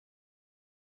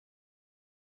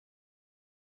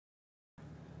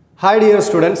Hi dear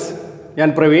students, I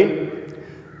am Praveen.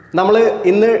 നമ്മൾ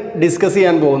ഇന്ന് discuss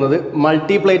ചെയ്യാൻ പോകുന്നത്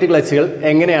മൾട്ടിപ്ലേറ്റ് ക്ലച്ചുകൾ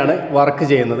എങ്ങനെയാണ് വർക്ക്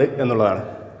ചെയ്യുന്നത് എന്നുള്ളതാണ്.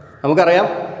 നമുക്കറിയാം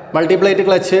മൾട്ടിപ്ലേറ്റ്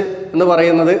ക്ലച്ച് എന്ന്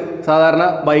പറയുന്നത് സാധാരണ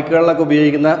ബൈക്കുകളിലൊക്കെ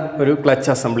ഉപയോഗിക്കുന്ന ഒരു ക്ലച്ച്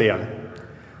അസംബ്ലിയാണ്.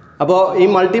 അപ്പോൾ ഈ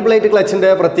മൾട്ടിപ്ലേറ്റ്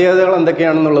ക്ലച്ചിൻ്റെ പ്രത്യേകതകൾ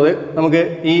എന്തൊക്കെയാണെന്നുള്ളത് നമുക്ക്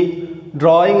ഈ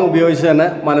ഡ്രോയിങ് ഉപയോഗിച്ച് തന്നെ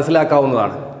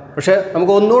മനസ്സിലാക്കാവുന്നതാണ്. പക്ഷേ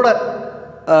നമുക്ക് ഒന്നുകൂടെ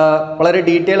വളരെ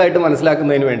ഡീറ്റെയിൽ ആയിട്ട്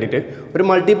മനസ്സിലാക്കുന്നതിന് വേണ്ടിയിട്ട് ഒരു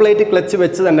മൾട്ടിപ്ലേറ്റ് ക്ലച്ച്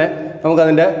വെച്ച് തന്നെ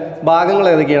നമുക്കതിൻ്റെ ഭാഗങ്ങൾ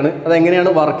ഏതൊക്കെയാണ്, അതെങ്ങനെയാണ്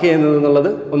വർക്ക് ചെയ്യുന്നത് എന്നുള്ളത്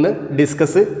ഒന്ന്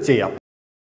ഡിസ്കസ് ചെയ്യാം.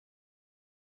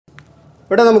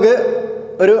 ഇവിടെ നമുക്ക്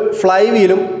ഒരു ഫ്ലൈ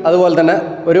വീലും അതുപോലെ തന്നെ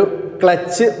ഒരു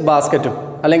ക്ലച്ച് ബാസ്ക്കറ്റും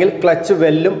അല്ലെങ്കിൽ ക്ലച്ച്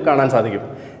വെല്ലും കാണാൻ സാധിക്കും.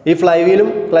 ഈ ഫ്ലൈ വീലും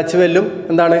ക്ലച്ച് വെല്ലും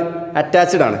എന്താണ്,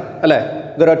 അറ്റാച്ച്ഡ് ആണ് അല്ലേ?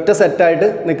 ഇതൊരൊറ്റ സെറ്റായിട്ട്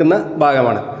നിൽക്കുന്ന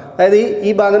ഭാഗമാണ്. അതായത്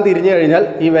ഈ ഭാഗം തിരിഞ്ഞു കഴിഞ്ഞാൽ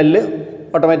ഈ വെല്ല്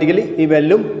ഓട്ടോമാറ്റിക്കലി ഈ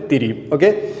വെല്ലും തിരിയും. ഓക്കെ,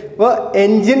 അപ്പോൾ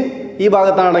എൻജിൻ ഈ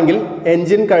ഭാഗത്താണെങ്കിൽ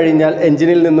എൻജിൻ കഴിഞ്ഞാൽ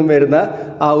എൻജിനിൽ നിന്നും വരുന്ന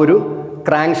ആ ഒരു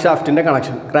ക്രാങ്ക് ഷാഫ്റ്റിൻ്റെ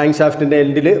കണക്ഷൻ, ക്രാങ്ക് ഷാഫ്റ്റിൻ്റെ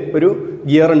എൻഡിൽ ഒരു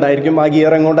ഗിയർ ഉണ്ടായിരിക്കും. ആ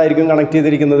ഗിയർ എങ്ങോട്ടായിരിക്കും കണക്ട്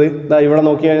ചെയ്തിരിക്കുന്നത്? ഇതാ ഇവിടെ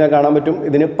നോക്കി കഴിഞ്ഞാൽ കാണാൻ പറ്റും,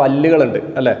 ഇതിന് പല്ലുകളുണ്ട്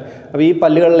അല്ലേ? അപ്പോൾ ഈ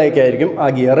പല്ലുകളിലേക്കായിരിക്കും ആ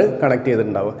ഗിയർ കണക്ട്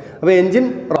ചെയ്തിട്ടുണ്ടാവുക. അപ്പോൾ എൻജിൻ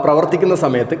പ്രവർത്തിക്കുന്ന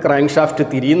സമയത്ത്, ക്രാങ്ക് ഷാഫ്റ്റ്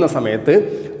തിരിയുന്ന സമയത്ത്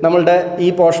നമ്മളുടെ ഈ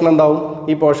പോർഷൻ എന്താവും?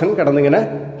 ഈ പോർഷൻ കിടന്നിങ്ങനെ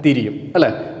തിരിയും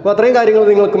അല്ലേ? അപ്പോൾ അത്രയും കാര്യങ്ങൾ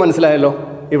നിങ്ങൾക്ക് മനസ്സിലായല്ലോ.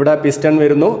 ഇവിടെ പിസ്റ്റൺ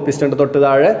വരുന്നു, പിസ്റ്റൻ്റെ തൊട്ട്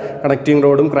താഴെ കണക്റ്റിംഗ്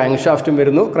റോഡും ക്രാങ്ക് ഷാഫ്റ്റും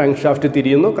വരുന്നു, ക്രാങ്ക് ഷാഫ്റ്റ്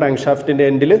തിരിയുന്നു, ക്രാങ്ക് ഷാഫ്റ്റിൻ്റെ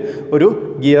എൻഡിൽ ഒരു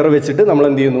ഗിയർ വെച്ചിട്ട് നമ്മൾ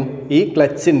എന്ത് ചെയ്യുന്നു? ഈ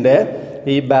ക്ലച്ചിൻ്റെ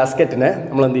ഈ ബാസ്ക്കറ്റിനെ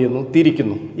നമ്മൾ എന്ത് ചെയ്യുന്നു?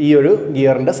 തിരിക്കുന്നു, ഈ ഒരു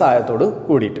ഗിയറിൻ്റെ സഹായത്തോട്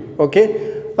കൂടിയിട്ട്. ഓക്കെ,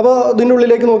 അപ്പോൾ ഇതിൻ്റെ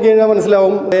ഉള്ളിലേക്ക് നോക്കി കഴിഞ്ഞാൽ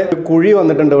മനസ്സിലാവും കുഴി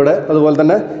വന്നിട്ടുണ്ട് ഇവിടെ. അതുപോലെ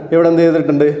തന്നെ ഇവിടെ എന്ത്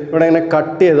ചെയ്തിട്ടുണ്ട്? ഇവിടെ ഇങ്ങനെ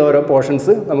കട്ട് ചെയ്ത ഓരോ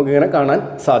പോർഷൻസ് നമുക്കിങ്ങനെ കാണാൻ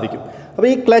സാധിക്കും. അപ്പോൾ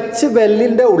ഈ ക്ലച്ച്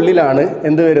വെല്ലിൻ്റെ ഉള്ളിലാണ്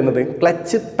എന്ത് വരുന്നത്?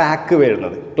 ക്ലച്ച് പാക്ക്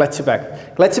വരുന്നത്.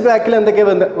 ക്ലച്ച് പാക്കിൽ എന്തൊക്കെ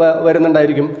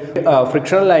വരുന്നുണ്ടായിരിക്കും?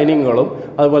 ഫ്രിക്ഷണൽ ലൈനിങ്ങുകളും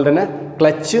അതുപോലെ തന്നെ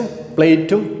ക്ലച്ച്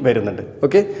പ്ലേറ്റും വരുന്നുണ്ട്.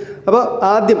 ഓക്കെ, അപ്പോൾ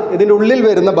ആദ്യം ഇതിൻ്റെ ഉള്ളിൽ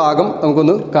വരുന്ന ഭാഗം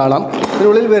നമുക്കൊന്ന് കാണാം.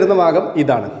 ഇതിനുള്ളിൽ വരുന്ന ഭാഗം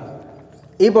ഇതാണ്.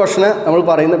 ഈ പോർഷന് നമ്മൾ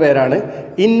പറയുന്ന പേരാണ്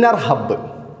ഇന്നർ ഹബ്ബ്.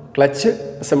 ക്ലച്ച്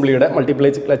അസംബ്ലിയുടെ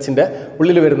മൾട്ടിപ്ലേറ്റ് ക്ലച്ചിൻ്റെ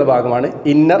ഉള്ളിൽ വരുന്ന ഭാഗമാണ്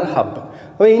ഇന്നർ ഹബ്ബ്.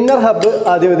 അപ്പോൾ ഇന്നർ ഹബ്ബ്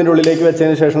ആദ്യം ഇതിൻ്റെ ഉള്ളിലേക്ക്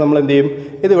വെച്ചതിന് ശേഷം നമ്മൾ എന്ത് ചെയ്യും?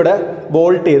 ഇതിവിടെ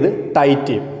ബോൾട്ട് ചെയ്ത് ടൈറ്റ്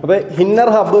ചെയ്യും. അപ്പോൾ ഇന്നർ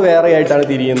ഹബ്ബ് വേറെ ആയിട്ടാണ്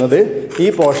തിരിയുന്നത്, ഈ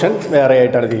പോർഷൻ വേറെ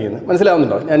ആയിട്ടാണ് തിരിയുന്നത്.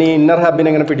 മനസ്സിലാവുന്നുണ്ടോ? ഞാൻ ഈ ഇന്നർ ഹബ്ബിനെ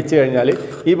ഇങ്ങനെ പിടിച്ചു കഴിഞ്ഞാൽ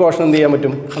ഈ പോർഷൻ എന്ത് ചെയ്യാൻ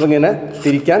പറ്റും? അതിങ്ങനെ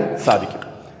തിരിക്കാൻ സാധിക്കും.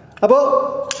 അപ്പോൾ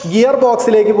ഗിയർ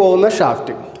ബോക്സിലേക്ക് പോകുന്ന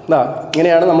ഷാഫ്റ്റ്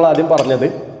ഇങ്ങനെയാണ് നമ്മൾ ആദ്യം പറഞ്ഞത്.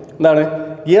 എന്താണ്?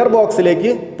 ഗിയർ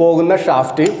ബോക്സിലേക്ക് പോകുന്ന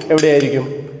ഷാഫ്റ്റ് എവിടെയായിരിക്കും?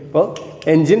 അപ്പോൾ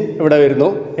എൻജിൻ ഇവിടെ വരുന്നു,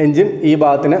 എൻജിൻ ഈ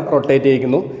ഭാഗത്തിന് റൊട്ടേറ്റ്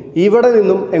ചെയ്യിക്കുന്നു. ഇവിടെ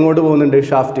നിന്നും എങ്ങോട്ട് പോകുന്നുണ്ട്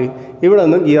ഷാഫ്റ്റ്? ഇവിടെ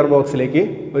നിന്നും ഗിയർ ബോക്സിലേക്ക്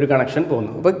ഒരു കണക്ഷൻ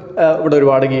പോകുന്നു. അപ്പോൾ ഇവിടെ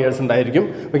ഒരുപാട് ഗിയേഴ്സ് ഉണ്ടായിരിക്കും.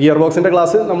 അപ്പോൾ ഗിയർ ബോക്സിൻ്റെ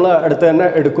ക്ലാസ് നമ്മൾ അടുത്ത് തന്നെ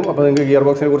എടുക്കും. അപ്പോൾ നിങ്ങൾക്ക് ഗിയർ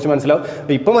ബോക്സിനെ കുറിച്ച് മനസ്സിലാവും.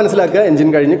 അപ്പോൾ ഇപ്പോൾ മനസ്സിലാക്കുക,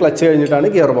 എൻജിൻ കഴിഞ്ഞ് ക്ലച്ച് കഴിഞ്ഞിട്ടാണ്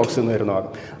ഗിയർ ബോക്സ് എന്ന് വരുന്ന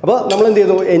ഭാഗം. അപ്പോൾ നമ്മൾ എന്ത്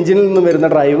ചെയ്യുന്നു? എൻജിനിൽ നിന്നും വരുന്ന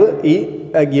ഡ്രൈവ് ഈ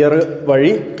ഗിയർ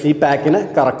വഴി ഈ പാക്കിനെ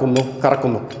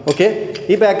കറക്കുന്നു. ഓക്കെ,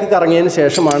 ഈ പാക്ക് കറങ്ങിയതിന്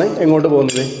ശേഷമാണ് എങ്ങോട്ട്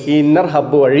പോകുന്നത്? ഈ ഇന്നർ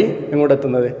ഹബ്ബ് വഴി എങ്ങോട്ട്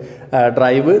എത്തുന്നത്?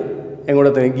 ഡ്രൈവ്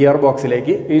എങ്ങോട്ട്? ഗിയർ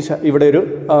ബോക്സിലേക്ക്. ഇവിടെ ഒരു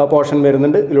പോർഷൻ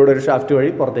വരുന്നുണ്ട്, ഇതിലൂടെ ഒരു ഷാഫ്റ്റ് വഴി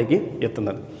പുറത്തേക്ക്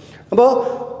എത്തുന്നുണ്ട്. അപ്പോൾ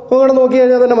ഇവിടെ നോക്കി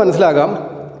കഴിഞ്ഞാൽ തന്നെ മനസ്സിലാക്കാം,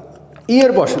 ഈ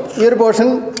ഒരു പോർഷൻ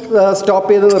സ്റ്റോപ്പ്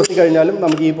ചെയ്ത് നിർത്തി കഴിഞ്ഞാലും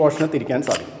നമുക്ക് ഈ പോർഷനെ തിരിക്കാൻ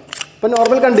സാധിക്കും. ഇപ്പോൾ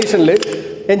നോർമൽ കണ്ടീഷനിൽ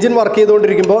എൻജിൻ വർക്ക്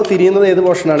ചെയ്തുകൊണ്ടിരിക്കുമ്പോൾ തിരിയുന്നത് ഏത്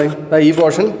പോർഷനാണ്? ഈ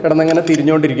പോർഷൻ കിടന്നങ്ങനെ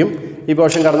തിരിഞ്ഞുകൊണ്ടിരിക്കും, ഈ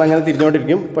പോർഷൻ കിടന്നങ്ങനെ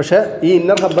തിരിഞ്ഞുകൊണ്ടിരിക്കും. പക്ഷേ ഈ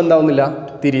ഇന്നർ ഹബ്ബ് എന്താവുന്നില്ല?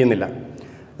 തിരിയുന്നില്ല.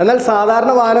 എന്നാൽ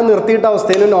സാധാരണ വാഹനം നിർത്തിയിട്ട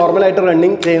അവസ്ഥയിലും നോർമലായിട്ട്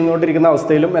റണ്ണിങ് ചെയ്തുകൊണ്ടിരിക്കുന്ന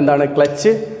അവസ്ഥയിലും എന്താണ്?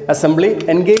 ക്ലച്ച് അസംബ്ലി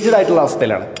എൻഗേജ്ഡ് ആയിട്ടുള്ള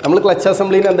അവസ്ഥയിലാണ്. നമ്മൾ ക്ലച്ച്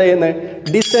അസംബ്ലിനെ എന്താ ചെയ്യുന്നത്?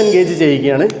 ഡിസ്എൻഗേജ്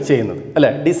ചെയ്യുകയാണ് ചെയ്യുന്നത്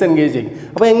അല്ലേ? ഡിസ്എൻഗേജ് ചെയ്യും.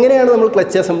 അപ്പോൾ എങ്ങനെയാണ് നമ്മൾ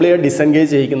ക്ലച്ച് അസംബ്ലിയെ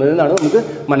ഡിസ്എൻഗേജ് ചെയ്യിക്കുന്നത് എന്നാണ് നമുക്ക്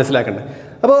മനസ്സിലാക്കേണ്ടത്.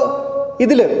 അപ്പോൾ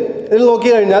ഇതിൽ നോക്കി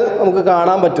കഴിഞ്ഞാൽ നമുക്ക്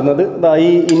കാണാൻ പറ്റുന്നത്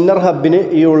ഈ ഇന്നർ ഹബ്ബിന്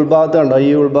ഈ ഉൾഭാഗത്ത് കണ്ടോ?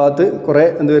 ഈ ഉൾഭാഗത്ത് കുറേ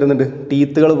എന്ത് വരുന്നുണ്ട്?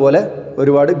 ടീത്തുകൾ പോലെ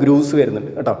ഒരുപാട് ഗ്രൂസ് വരുന്നുണ്ട്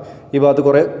കേട്ടോ. ഈ ഭാഗത്ത്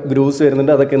കുറേ ഗ്രൂസ്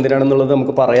വരുന്നുണ്ട്. അതൊക്കെ എന്തിനാണെന്നുള്ളത്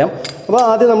നമുക്ക് പറയാം. അപ്പോൾ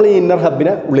ആദ്യം നമ്മൾ ഈ ഇന്നർ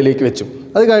ഹബ്ബിനെ ഉള്ളിലേക്ക് വെച്ചു.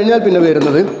 അത് കഴിഞ്ഞാൽ പിന്നെ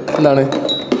വരുന്നത് എന്താണ്?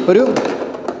 ഒരു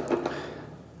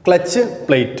ക്ലച്ച്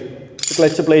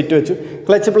പ്ലേറ്റ് വെച്ചു.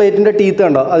 ക്ലച്ച് പ്ലേറ്റിൻ്റെ ടീത്ത്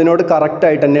കണ്ടോ? അതിനോട്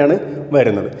കറക്റ്റായിട്ട് തന്നെയാണ്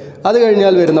വരുന്നത്. അത്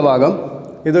കഴിഞ്ഞാൽ വരുന്ന ഭാഗം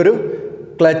ഇതൊരു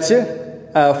ക്ലച്ച്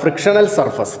ഫ്രിക്ഷണൽ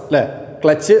സർഫസ് അല്ലേ?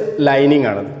 ക്ലച്ച് ലൈനിങ്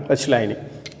ആണത്, ക്ലച്ച് ലൈനിങ്.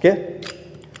 ഓക്കെ,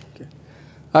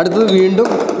 അടുത്തത് വീണ്ടും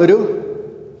ഒരു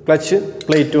ക്ലച്ച്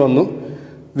പ്ലേറ്റ് വന്നു,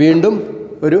 വീണ്ടും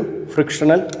ഒരു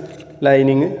ഫ്രിക്ഷണൽ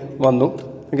ലൈനിങ് വന്നു.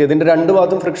 ഓക്കെ, ഇതിൻ്റെ രണ്ട്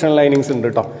ഭാഗത്തും ഫ്രിക്ഷണൽ ലൈനിങ്സ് ഉണ്ട്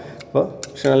കേട്ടോ. അപ്പോൾ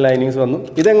ഫ്രിക്ഷണൽ ലൈനിങ്സ് വന്നു.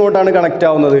 ഇതെങ്ങോട്ടാണ് കണക്റ്റ്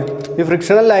ആവുന്നത്? ഈ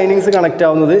ഫ്രിക്ഷണൽ ലൈനിങ്സ് കണക്റ്റ്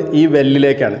ആവുന്നത് ഈ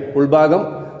വെല്ലിലേക്കാണ്. ഉൾഭാഗം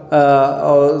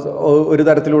ഒരു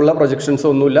തരത്തിലുള്ള പ്രൊജക്ഷൻസ്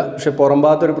ഒന്നുമില്ല, പക്ഷേ പുറം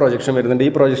ഭാഗത്തൊരു പ്രൊജക്ഷൻ വരുന്നുണ്ട്.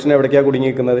 ഈ പ്രൊജക്ഷൻ എവിടേക്കാണ് കുടുങ്ങി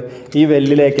നിൽക്കുന്നത്? ഈ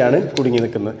വെല്ലിലേക്കാണ് കുടുങ്ങി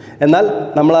നിൽക്കുന്നത്. എന്നാൽ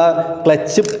നമ്മൾ ആ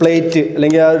ക്ലച്ച് പ്ലേറ്റ്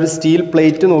അല്ലെങ്കിൽ ആ ഒരു സ്റ്റീൽ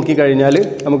പ്ലേറ്റ് നോക്കിക്കഴിഞ്ഞാൽ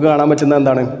നമുക്ക് കാണാൻ പറ്റുന്ന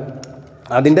എന്താണ്?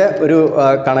 അതിൻ്റെ ഒരു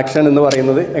കണക്ഷൻ എന്ന്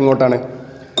പറയുന്നത് എങ്ങോട്ടാണ്?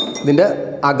 ഇതിൻ്റെ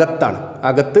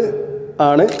അകത്ത്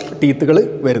ആണ് ടീത്തുകൾ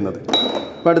വരുന്നത്.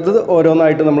 അപ്പോൾ അടുത്തത്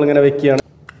ഓരോന്നായിട്ട് നമ്മളിങ്ങനെ വെക്കുകയാണ്.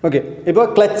 ഓക്കെ, ഇപ്പോൾ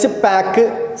ക്ലച്ച് പാക്ക്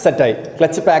സെറ്റായി.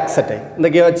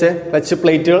 എന്തൊക്കെയാണ് വെച്ചേ? ക്ലച്ച്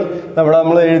പ്ലേറ്റുകൾ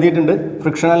നമ്മൾ എഴുതിയിട്ടുണ്ട്.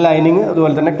 ഫ്രിക്ഷണൽ ലൈനിങ്,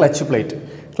 അതുപോലെ തന്നെ ക്ലച്ച്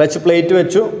പ്ലേറ്റ്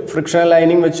വെച്ചു, ഫ്രിക്ഷണൽ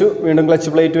ലൈനിങ് വെച്ചു, വീണ്ടും ക്ലച്ച്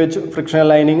പ്ലേറ്റ് വെച്ചു, frictional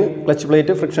lining, clutch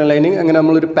plate, frictional lining, അങ്ങനെ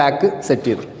നമ്മളൊരു പാക്ക് സെറ്റ്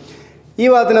ചെയ്തു. ഈ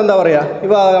ഭാഗത്തിന് എന്താ പറയുക? ഈ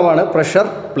ഭാഗമാണ് പ്രഷർ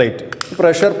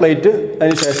പ്ലേറ്റ്.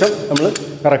 അതിന് ശേഷം നമ്മൾ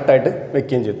കറക്റ്റായിട്ട്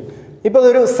വെക്കുകയും ചെയ്തു. ഇപ്പോൾ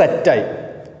ഇതൊരു സെറ്റായി,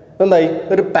 എന്തായി?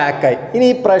 ഒരു പാക്കായി. ഇനി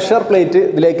ഈ പ്രഷർ പ്ലേറ്റ്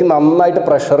ഇതിലേക്ക് നന്നായിട്ട്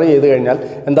പ്രഷർ ചെയ്ത് കഴിഞ്ഞാൽ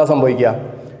എന്താ സംഭവിക്കുക?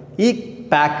 ഈ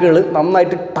പാക്കുകൾ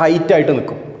നന്നായിട്ട് ടൈറ്റായിട്ട്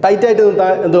നിൽക്കും. ടൈറ്റായിട്ട്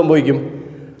നിന്നാൽ എന്ത് സംഭവിക്കും?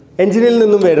 എഞ്ചിനിൽ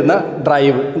നിന്നും വരുന്ന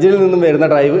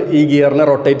ഡ്രൈവ് ഈ ഗിയറിനെ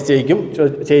റൊട്ടേറ്റ്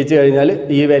ചെയ്യിച്ചു കഴിഞ്ഞാൽ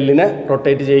ഈ വെല്ലിനെ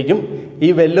റൊട്ടേറ്റ് ചെയ്യിക്കും. ഈ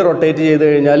വെല്ല് റൊട്ടേറ്റ് ചെയ്ത്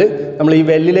കഴിഞ്ഞാൽ നമ്മൾ ഈ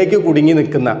വെല്ലിലേക്ക് കുടുങ്ങി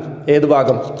നിൽക്കുന്ന ഏത്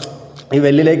ഭാഗം? ഈ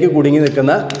വെല്ലിലേക്ക് കുടുങ്ങി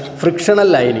നിൽക്കുന്ന ഫ്രിക്ഷണൽ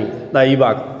ലൈനിങ്, ഈ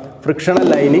ഭാഗം ഫ്രിക്ഷണൽ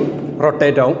ലൈനിങ്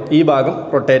റൊട്ടേറ്റ് ആവും. ഈ ഭാഗം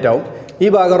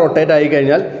റൊട്ടേറ്റ് ആയി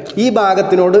കഴിഞ്ഞാൽ ഈ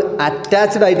ഭാഗത്തിനോട്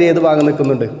അറ്റാച്ച്ഡ് ആയിട്ട് ഏത് ഭാഗം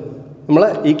നിൽക്കുന്നുണ്ട്? നമ്മൾ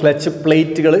ഈ ക്ലച്ച്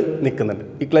പ്ലേറ്റുകൾ നിൽക്കുന്നുണ്ട്.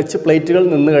 ഈ ക്ലച്ച് പ്ലേറ്റുകൾ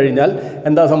നിന്ന് കഴിഞ്ഞാൽ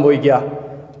എന്താ സംഭവിക്കുക?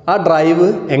 ആ ഡ്രൈവ്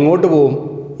എങ്ങോട്ട് പോകും?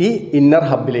 ഈ ഇന്നർ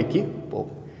ഹബ്ബിലേക്ക് പോകും.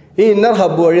 ഈ ഇന്നർ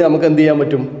ഹബ്ബ് വഴി നമുക്ക് എന്ത് ചെയ്യാൻ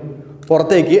പറ്റും?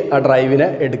 പുറത്തേക്ക് ആ ഡ്രൈവിനെ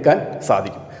എടുക്കാൻ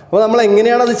സാധിക്കും. അപ്പോൾ നമ്മൾ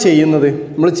എങ്ങനെയാണ് അത് ചെയ്യുന്നത്?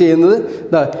 നമ്മൾ ചെയ്യുന്നത്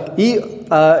ഈ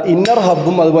ഇന്നർ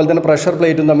ഹബ്ബും അതുപോലെ തന്നെ പ്രഷർ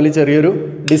പ്ലേറ്റും തമ്മിൽ ചെറിയൊരു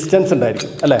ഡിസ്റ്റൻസ് ഉണ്ടായിരിക്കും,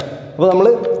 അല്ലേ? അപ്പോൾ നമ്മൾ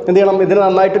എന്ത് ചെയ്യണം? ഇതിനെ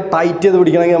നന്നായിട്ട് ടൈറ്റ് ചെയ്ത്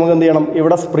പിടിക്കണമെങ്കിൽ നമുക്ക് എന്ത് ചെയ്യണം?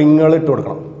 ഇവിടെ സ്പ്രിങ്ങുകൾ ഇട്ട്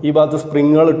കൊടുക്കണം. ഈ ഭാഗത്ത്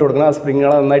സ്പ്രിങ്ങുകൾ ഇട്ട് കൊടുക്കണം. ആ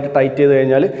സ്പ്രിങ്ങുകൾ നന്നായിട്ട് ടൈറ്റ് ചെയ്ത്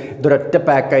കഴിഞ്ഞാൽ ഇതൊരൊറ്റ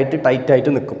പാക്കായിട്ട്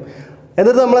ടൈറ്റായിട്ട് നിൽക്കും.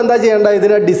 എന്നിട്ട് നമ്മൾ എന്താ ചെയ്യേണ്ടത്?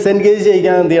 ഇതിനെ ഡിസെൻഗേജ്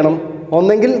ചെയ്യിക്കാൻ എന്ത് ചെയ്യണം?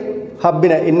 ഒന്നെങ്കിൽ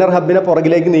ഇന്നർ ഹബ്ബിനെ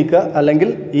പുറകിലേക്ക് നീക്കുക, അല്ലെങ്കിൽ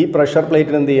ഈ പ്രഷർ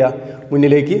പ്ലേറ്റിനെ എന്ത് ചെയ്യുക?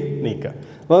 മുന്നിലേക്ക് നീക്കുക.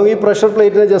 അപ്പോൾ ഈ പ്രഷർ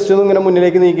പ്ലേറ്റിനെ ജസ്റ്റ് ഒന്ന് ഇങ്ങനെ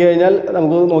മുന്നിലേക്ക് നീക്കി കഴിഞ്ഞാൽ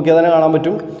നമുക്ക് നോക്കിയാൽ തന്നെ കാണാൻ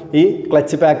പറ്റും ഈ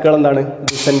ക്ലച്ച് പാക്കുകൾ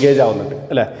ഡിസെൻഗേജ് ആവുന്നുണ്ട്,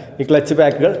 അല്ലേ? ഈ ക്ലച്ച്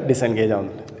പാക്കുകൾ ഡിസെൻഗേജ്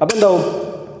ആവുന്നുണ്ട്. അപ്പോൾ എന്താവും?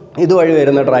 ഇതുവഴി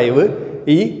വരുന്ന ഡ്രൈവ്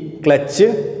ഈ ക്ലച്ച്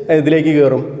ഇതിലേക്ക്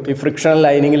കയറും, ഈ ഫ്രിക്ഷണൽ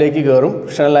ലൈനിങ്ങിലേക്ക്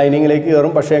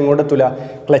കയറും. പക്ഷേ എങ്ങോട്ട് എത്തൂല?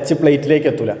 ക്ലച്ച് പ്ലേറ്റിലേക്ക്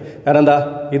എത്തൂല. കാരണം എന്താ?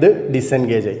 ഇത്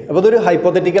ഡിസെൻഗേജ് ആയി. അപ്പോൾ ഇതൊരു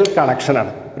ഹൈപ്പോത്തറ്റിക്കൽ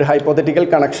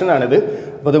കണക്ഷനാണിത്.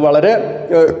 അപ്പോൾ ഇത്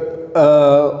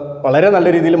വളരെ നല്ല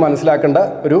രീതിയിൽ മനസ്സിലാക്കേണ്ട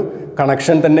ഒരു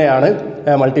കണക്ഷൻ തന്നെയാണ്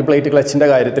മൾട്ടിപ്ലേറ്റ് ക്ലച്ചിൻ്റെ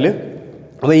കാര്യത്തിൽ.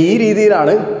 അപ്പോൾ ഈ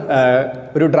രീതിയിലാണ്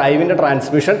ഒരു ഡ്രൈവിൻ്റെ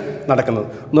ട്രാൻസ്മിഷൻ നടക്കുന്നത്.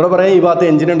 ഒന്നുകൂടെ പറയാം, ഈ ഭാഗത്ത്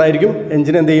എഞ്ചിൻ ഉണ്ടായിരിക്കും.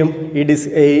 എഞ്ചിൻ എന്ത് ചെയ്യും? ഈ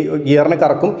ഗിയറിനെ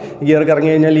കറക്കും. ഗിയർ കറങ്ങി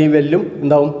കഴിഞ്ഞാൽ ഈ വെല്ലും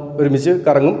എന്താവും? ഒരുമിച്ച്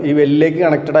കറങ്ങും. ഈ വെല്ലിലേക്ക്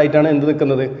കണക്റ്റഡ് ആയിട്ടാണ് എന്ത്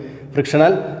നിൽക്കുന്നത്?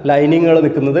 ഫ്രിക്ഷണൽ ലൈനിങ്ങുകൾ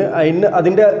നിൽക്കുന്നത്.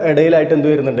 അതിൻ്റെ ഇടയിലായിട്ട് എന്ത്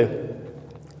വരുന്നുണ്ട്?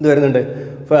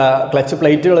 ക്ലച്ച്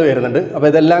പ്ലേറ്റുകൾ വരുന്നുണ്ട്. അപ്പോൾ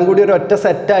ഇതെല്ലാം കൂടി ഒരു ഒറ്റ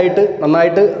സെറ്റായിട്ട്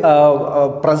നന്നായിട്ട്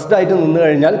പ്രസ്ഡ് ആയിട്ട് നിന്ന്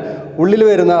കഴിഞ്ഞാൽ ഉള്ളിൽ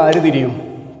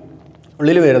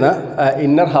വരുന്ന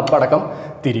ഇന്നർ ഹബ്ബ് അടക്കം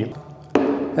തിരിയും.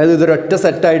 അതായത് ഇതൊരൊറ്റ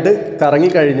സെറ്റായിട്ട്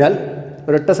കറങ്ങിക്കഴിഞ്ഞാൽ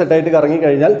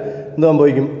എന്ത്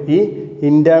സംഭവിക്കും? ഈ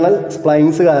ഇൻറ്റേർണൽ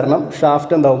സ്പ്ലൈൻസ് കാരണം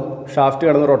ഷാഫ്റ്റ്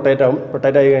കിടന്ന്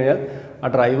റൊട്ടേറ്റ് ആയി കഴിഞ്ഞാൽ ആ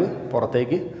ഡ്രൈവ്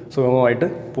പുറത്തേക്ക് സുഗമമായിട്ട്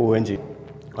പോവുകയും ചെയ്യും.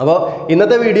 അപ്പോൾ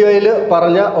ഇന്നത്തെ വീഡിയോയിൽ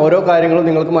പറഞ്ഞ ഓരോ കാര്യങ്ങളും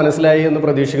നിങ്ങൾക്ക് മനസ്സിലായി എന്ന്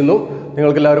പ്രതീക്ഷിക്കുന്നു.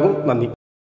 നിങ്ങൾക്കെല്ലാവർക്കും നന്ദി.